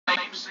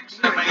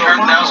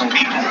700,000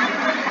 people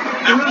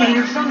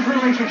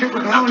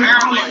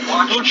apparently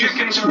watch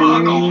chickens fuck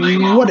all day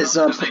long. What is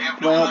up?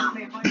 Well,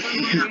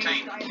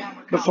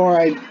 before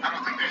I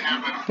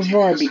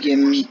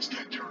begin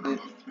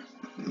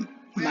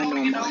my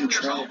normal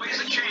intro,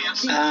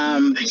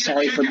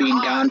 sorry for being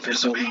gone for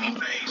so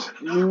long.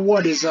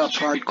 What is up,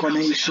 Hardcore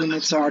Nation?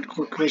 It's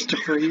Hardcore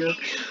Christopher here,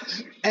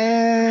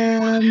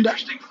 and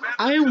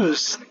I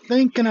was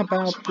thinking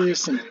about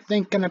this and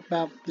thinking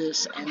about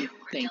this and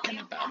thinking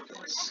about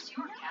this.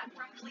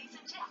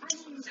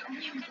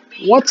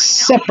 What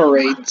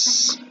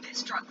separates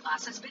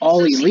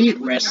All Elite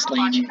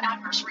Wrestling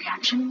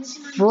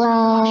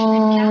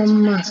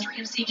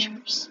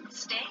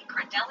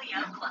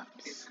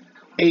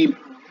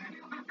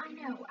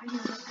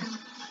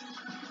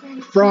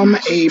from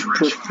a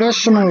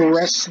professional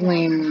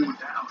wrestling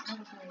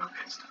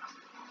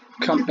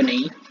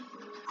company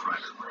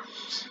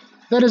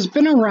that has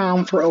been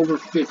around for over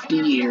 50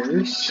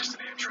 years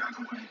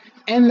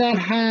and that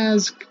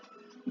has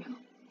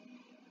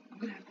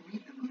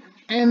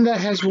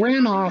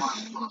ran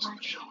off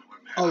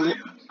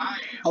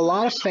a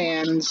lot of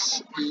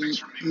fans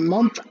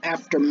month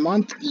after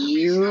month,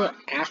 year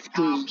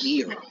after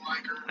year.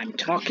 I'm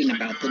talking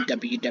about the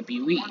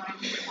WWE.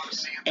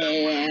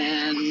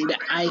 And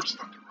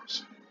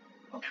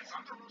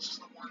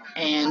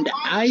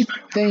I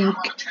think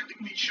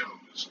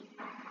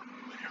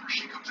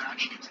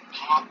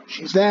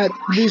that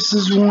this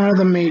is one of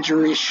the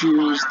major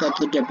issues that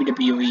the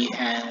WWE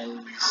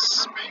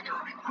has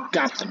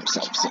got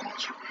themselves in.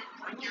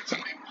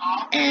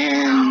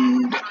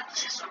 And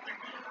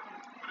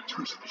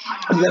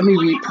let me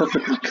be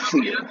perfectly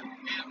clear.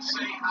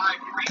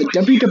 The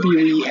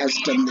WWE has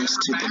done this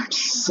to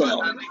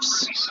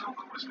themselves.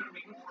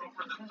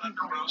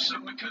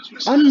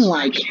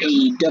 Unlike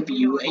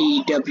AEW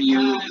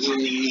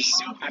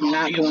is, I'm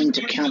not going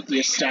to count the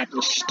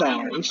established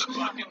stars.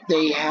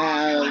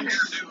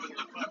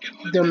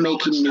 They're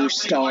making new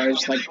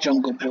stars like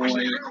Jungle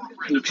Boy,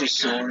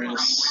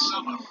 Luchasaurus.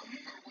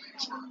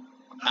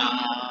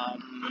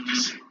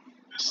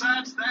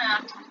 Besides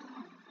that,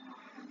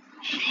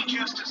 she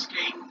just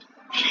escaped.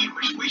 She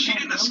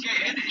didn't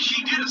escape.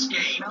 She did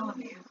escape.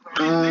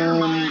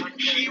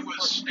 She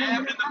was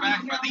stabbed in the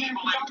back by the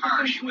Evil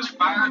Empire. She was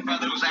fired by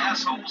those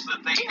assholes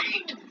that they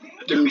hate.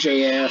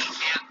 MJF.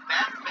 And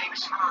that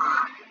makes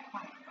her,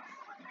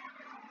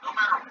 no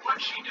matter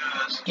what she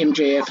does,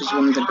 MJF is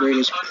one of the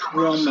greatest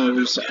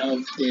promos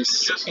of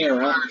this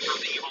era.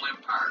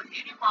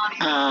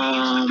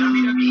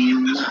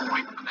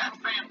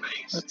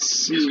 Let's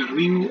see,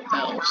 who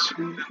else?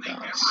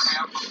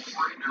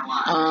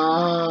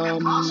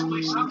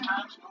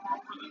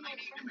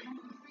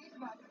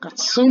 Got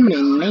so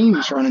many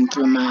names running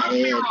through my head.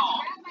 The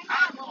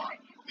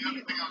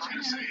other thing I was going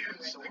to say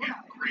is, again,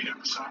 great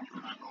episode. I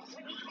both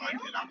really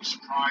liked it. I'm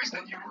surprised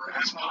that you were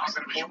as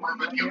positive as you were,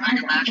 but you make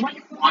a match, but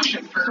you watch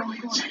it fairly,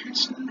 it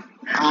seems. And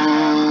I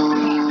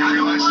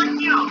realize,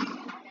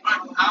 but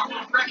I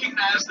will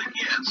recognize that,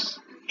 yes,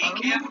 he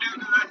can do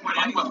good when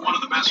in with one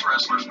of the best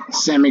wrestlers in the world.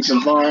 Sammy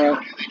Guevara.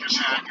 They just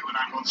had, you and I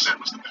both said,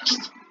 was the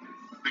best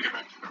big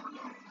event you've ever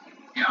done.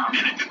 Yeah. And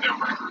it did their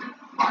record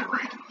buy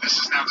rate. This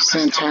is now the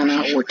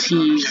Santana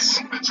Ortiz.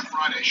 It's a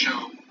Friday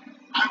show.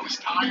 I was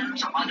tired,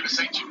 so I'm not going to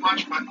say too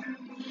much, but maybe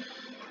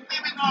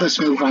not. Let's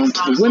move on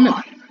to the women.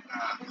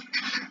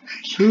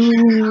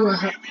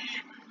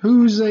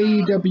 Who's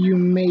AEW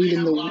made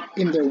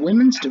in their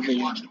women's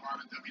division?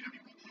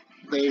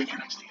 They've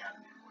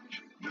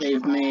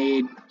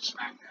made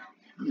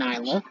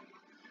Nyla.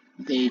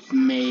 They've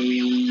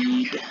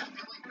made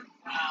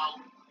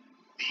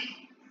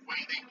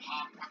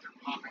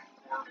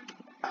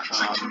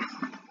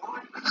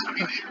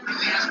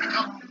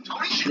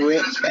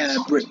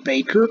Britt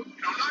Baker.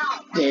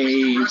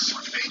 They've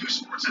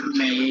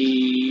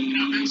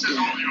made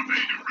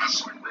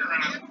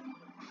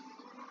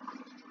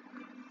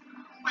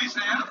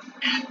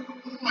and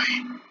boy,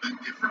 the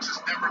difference has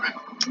never been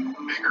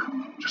bigger.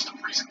 Just the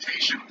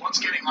presentation, what's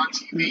getting on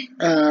TV,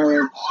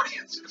 your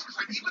audience. It's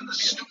like even the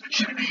stupid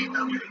shit in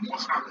AEW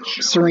wasn't on the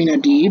show. Serena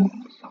Deeb.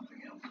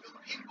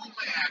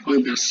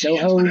 Ruby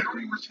Soho. The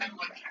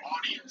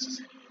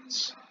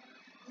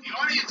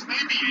audience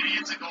may be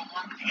idiots and go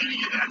along with the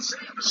idiot and say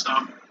the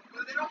stuff,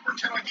 but they don't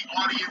pretend like the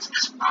audience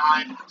is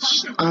fine and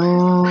stupid.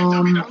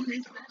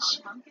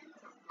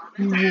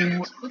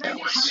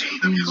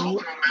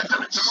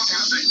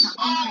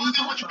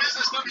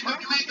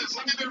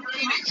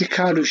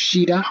 Hikaru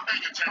Shida. I'm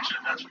paying attention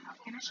if that's what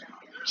you're focusing on.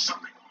 There's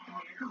something going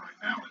on here right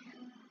now.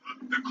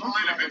 The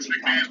calling of Vince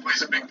McMahon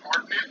plays a big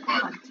part in it,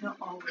 but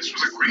this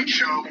was a great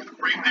show,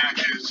 great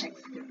matches.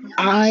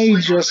 I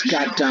just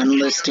got done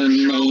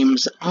listing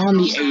names on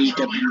the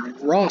AEW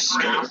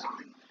roster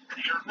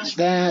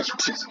that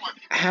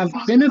have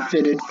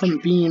benefited from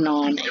being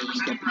on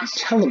AEW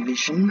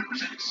television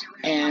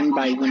and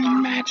by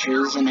winning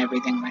matches and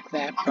everything like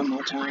that,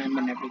 promo time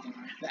and everything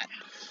like that.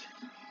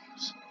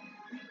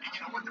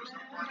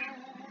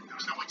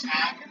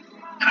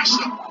 And I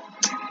still...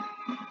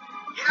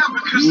 Yeah,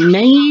 because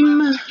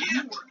Name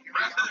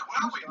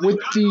with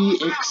the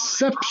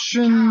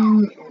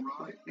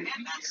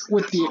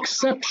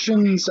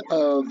exceptions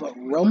of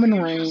Roman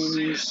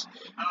Reigns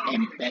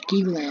and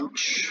Becky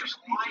Lynch.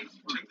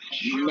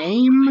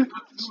 Name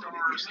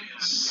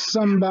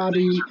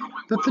somebody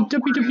that the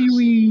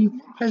WWE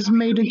has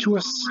made into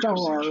a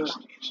star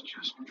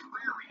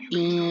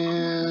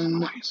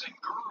in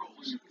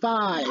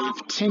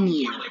 5-10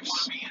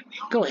 years.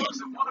 Go ahead.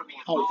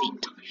 I'll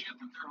wait.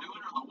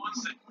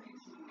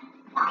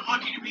 Are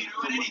lucky to be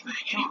doing anything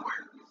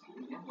anywhere.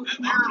 And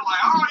they're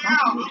like, oh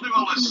yeah, we'll do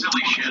all this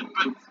silly shit,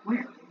 but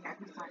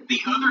the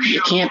other shows,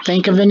 You can't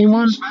think of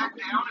anyone?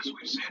 SmackDown, as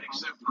we've said,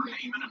 except for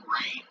Heyman and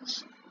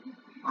Reigns.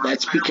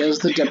 That's because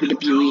the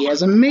WWE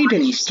hasn't made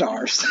any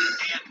stars.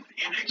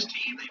 And NXT,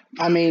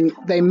 I mean,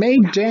 they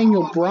made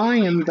Daniel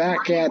Bryan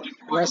back at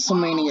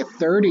WrestleMania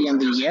 30 in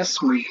the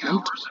Yes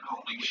Movement.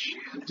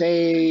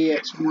 They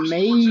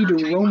made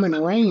Roman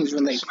Reigns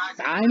when they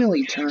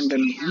finally turned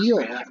him heel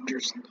after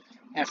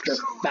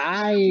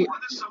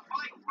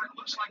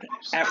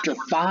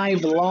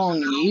 5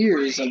 long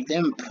years of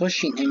them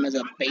pushing him as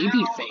a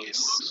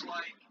babyface.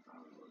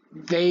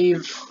 They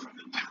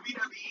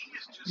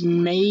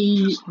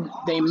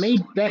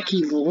made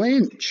Becky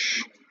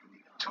Lynch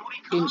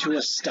into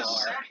a star.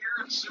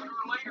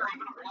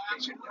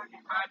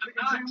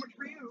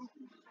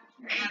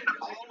 And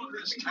all of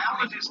this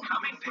talent is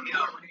coming to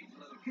him.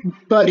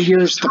 But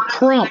here's the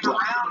problem.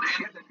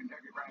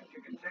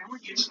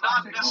 It's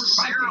not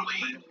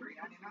necessarily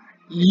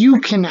you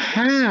can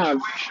have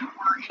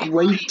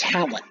great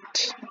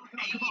talent,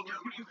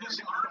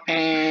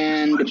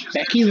 and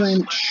Becky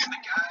Lynch,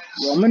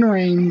 Roman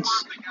Reigns,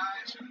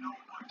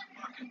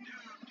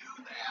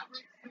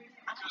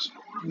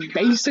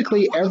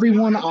 basically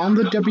everyone on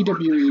the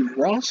WWE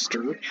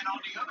roster,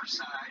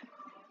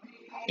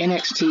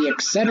 NXT,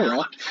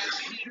 etc.,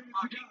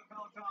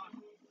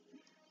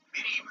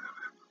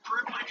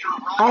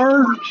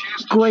 are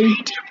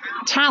great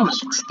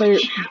talents. They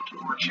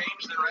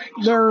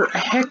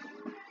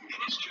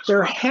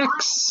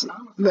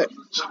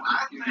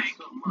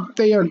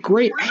are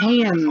great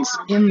hands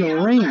in the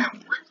ring.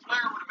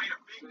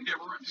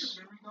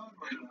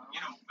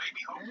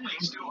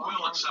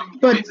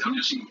 But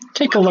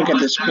take a look at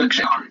this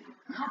picture.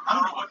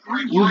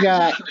 You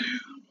got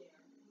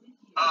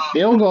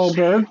Bill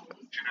Goldberg,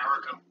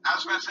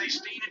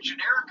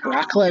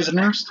 Brock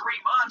Lesnar,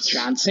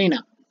 John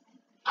Cena.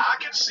 I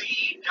can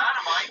see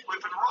Dynamite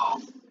whipping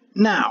Raw.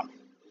 Now,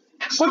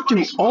 what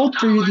do all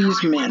 3 of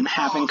these men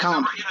have in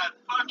common? I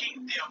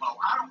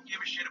don't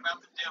give a shit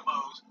about the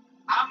demos.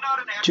 I'm not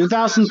an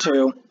 2002.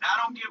 I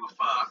don't give a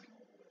fuck.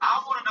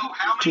 I want to know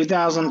how many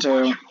 2002. people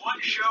are watching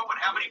one show and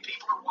how many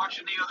people are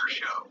watching the other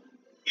show.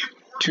 If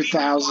more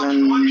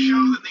 2000. people watch one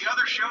show than the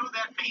other show,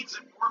 that means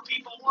that more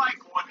people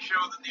like one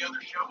show than the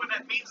other show, and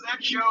that means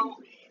that show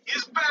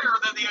is better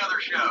than the other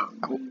show.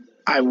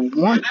 I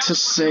want to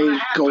say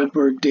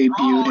Goldberg debuted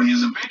Raw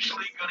is in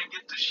eventually going to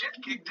get the shit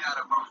kicked out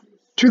of them.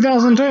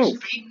 2002.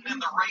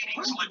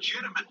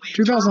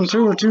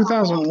 2002 or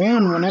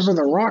 2001, whenever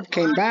The Rock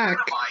came back.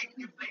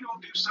 If they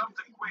don't do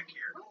something quick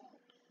here.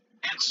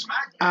 And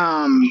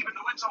SmackDown, even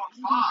though it's on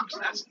Fox,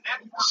 that's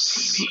network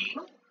TV.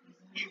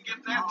 You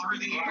get that through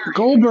the air.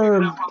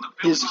 Goldberg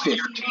is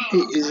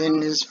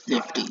in his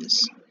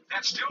 50s.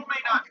 That still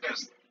may not,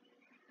 because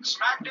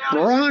SmackDown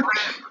Brock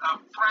is a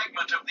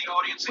fragment of the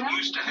audience it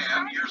used to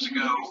have years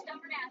ago.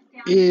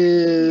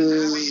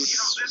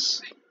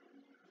 Is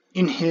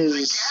in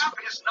his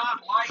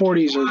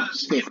 40s or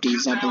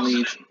 50s, I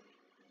believe.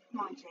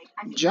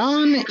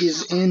 John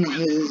is in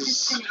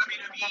his...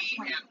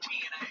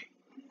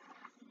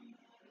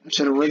 I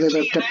should have really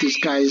looked up these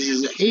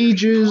guys'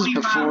 ages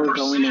before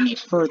going any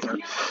further.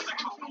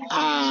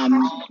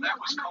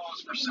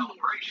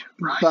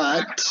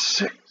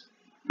 But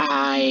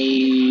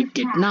I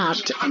did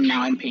not, and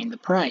now I'm paying the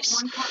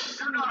price.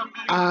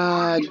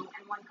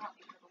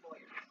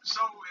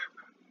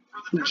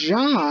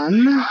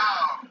 John,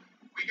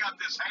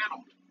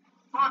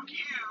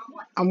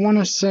 I want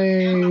to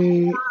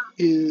say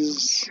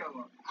is,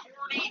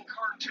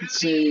 let's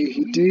see,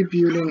 he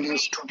debuted in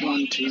his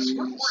 20s,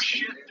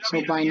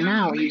 so by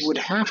now he would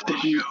have to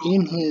be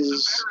in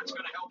his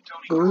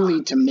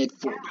early to mid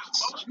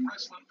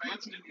 40s.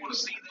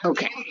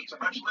 Okay,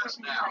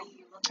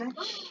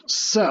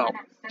 so,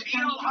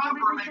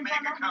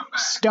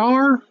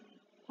 star,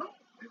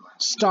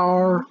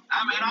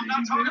 I mean, I'm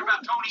not talking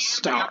about Tony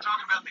Anthony, I'm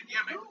talking about the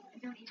gimmick.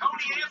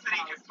 Tony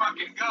Anthony can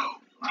fucking go.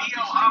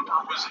 T.L. Hopper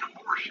was an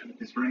abortion.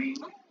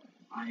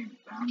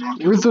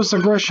 Ruthless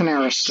Aggression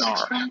Era star.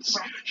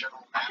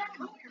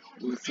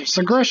 Ruthless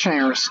Aggression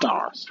Era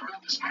star.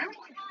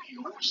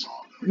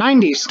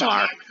 90s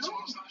star.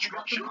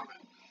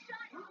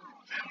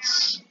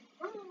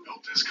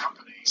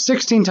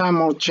 16-time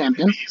world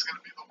champion.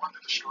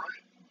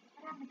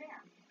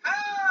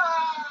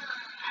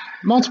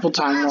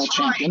 Multiple-time world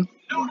champion.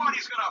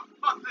 Nobody's gonna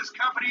fuck this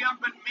company up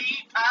but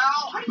me,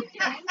 pal.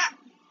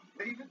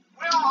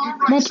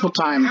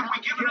 Multiple-time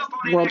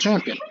world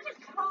champion.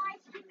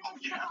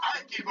 Yeah,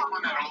 I gave up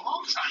on that a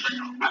long time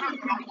ago. I don't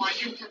know why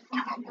you give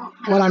up on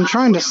What I'm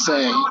trying to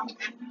say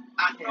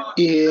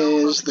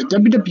is the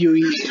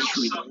WWE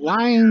is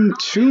relying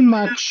too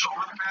much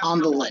on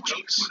the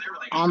legends,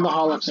 on the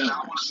Hall of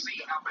Famers.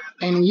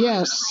 And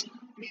yes,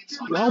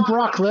 while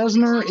Brock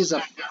Lesnar is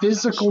a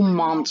physical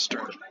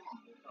monster,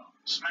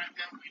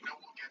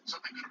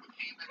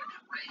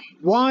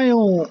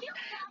 while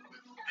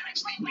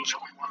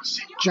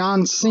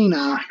John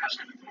Cena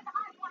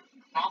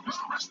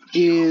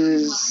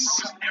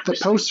is the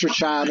poster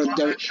child of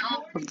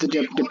the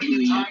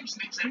WWE,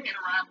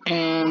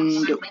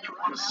 and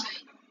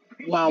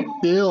while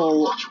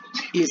Bill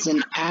is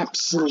an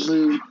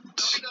absolute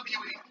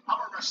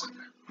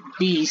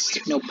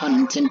beast, no pun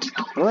intended,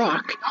 to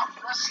Brock,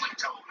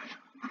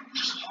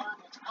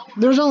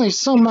 there's only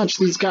so much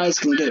these guys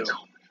can do.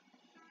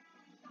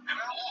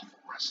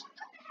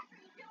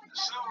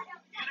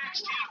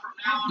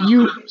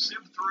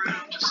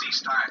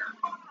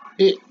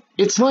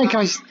 It's like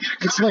I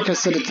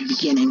said at the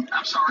beginning,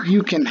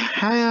 you can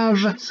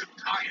have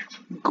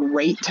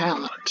great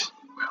talent,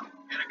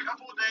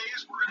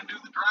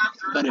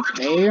 but if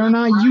they are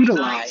not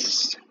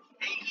utilized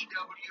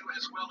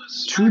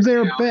to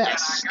their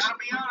best,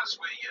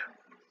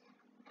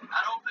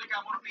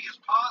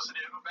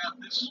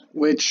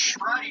 which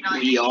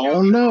we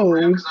all know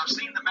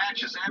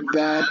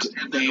that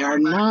they are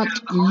not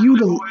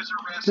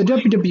the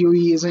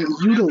WWE isn't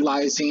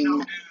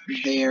utilizing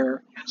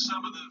their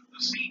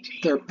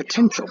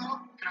potential.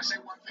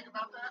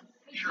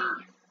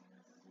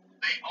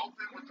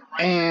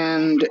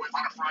 And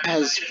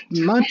as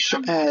much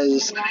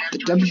as the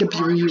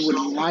WWE would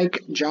like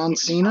John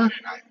Cena,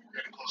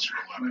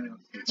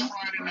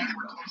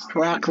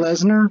 Brock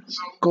Lesnar,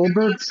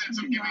 Goldberg,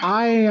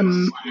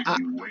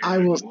 I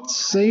will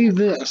say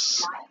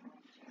this: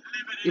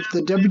 if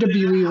the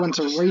WWE wants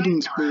a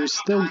ratings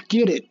boost, they'll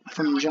get it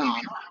from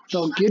John.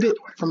 They'll get it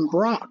from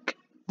Brock.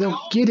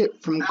 They'll get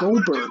it from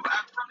Goldberg.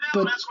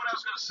 But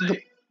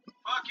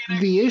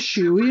the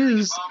issue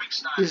is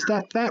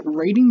that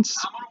ratings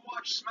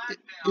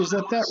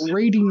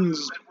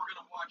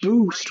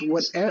boost,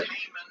 whatever,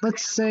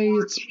 let's say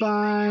it's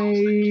by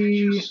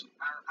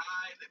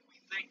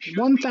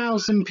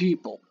 1,000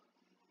 people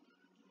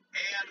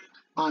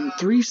on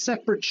 3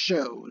 separate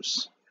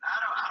shows.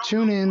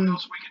 Tune in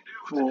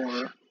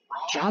for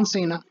John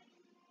Cena,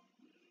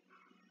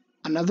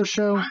 another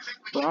show,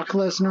 Brock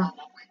Lesnar,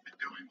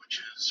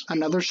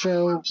 another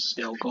show,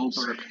 Bill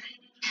Goldberg.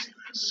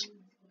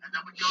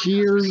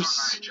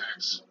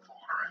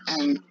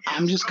 And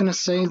I'm just going to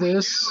say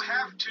this,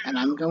 and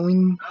I'm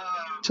going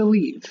to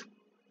leave.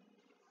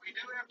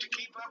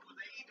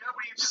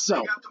 So,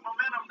 like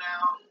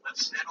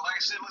I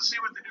said, let's see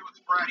what they do with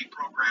the Friday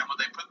program when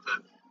they put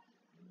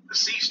the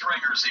C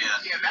stringers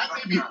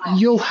in.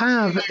 You'll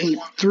have a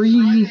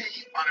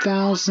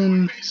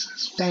 3,000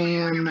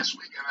 fan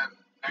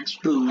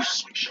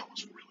boost.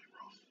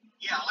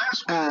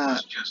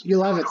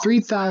 You'll have a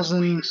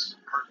 3,000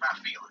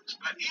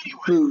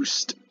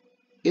 boost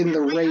in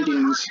the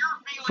ratings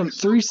from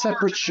 3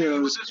 separate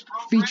shows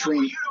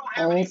featuring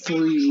all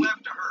three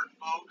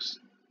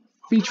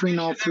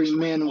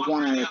men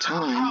one at a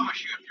time.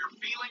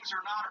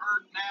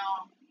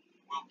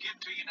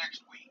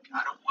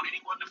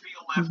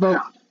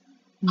 But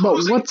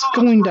what's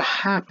going to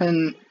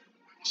happen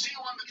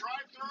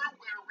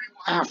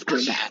after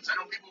that?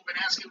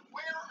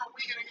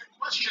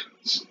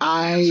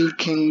 I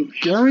can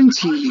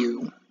guarantee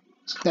you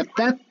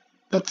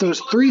that those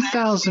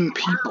 3,000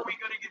 people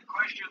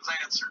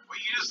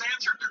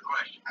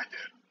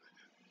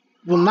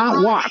will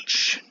not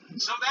watch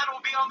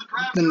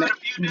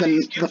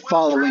the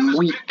following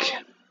week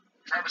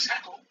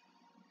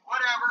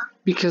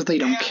because they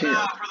don't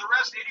care.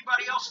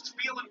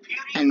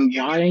 And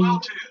why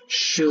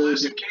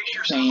should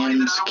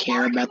fans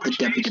care about the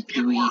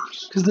WWE?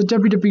 Because the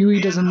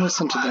WWE doesn't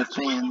listen to their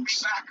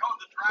fans.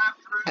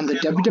 And the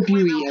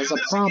WWE has a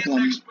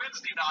problem.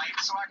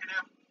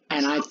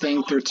 And I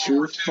think they're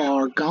too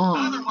far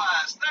gone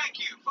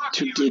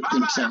to dig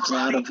themselves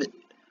out of it.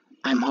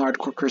 I'm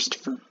Hardcore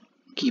Christopher.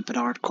 Keep it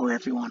hardcore,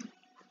 everyone.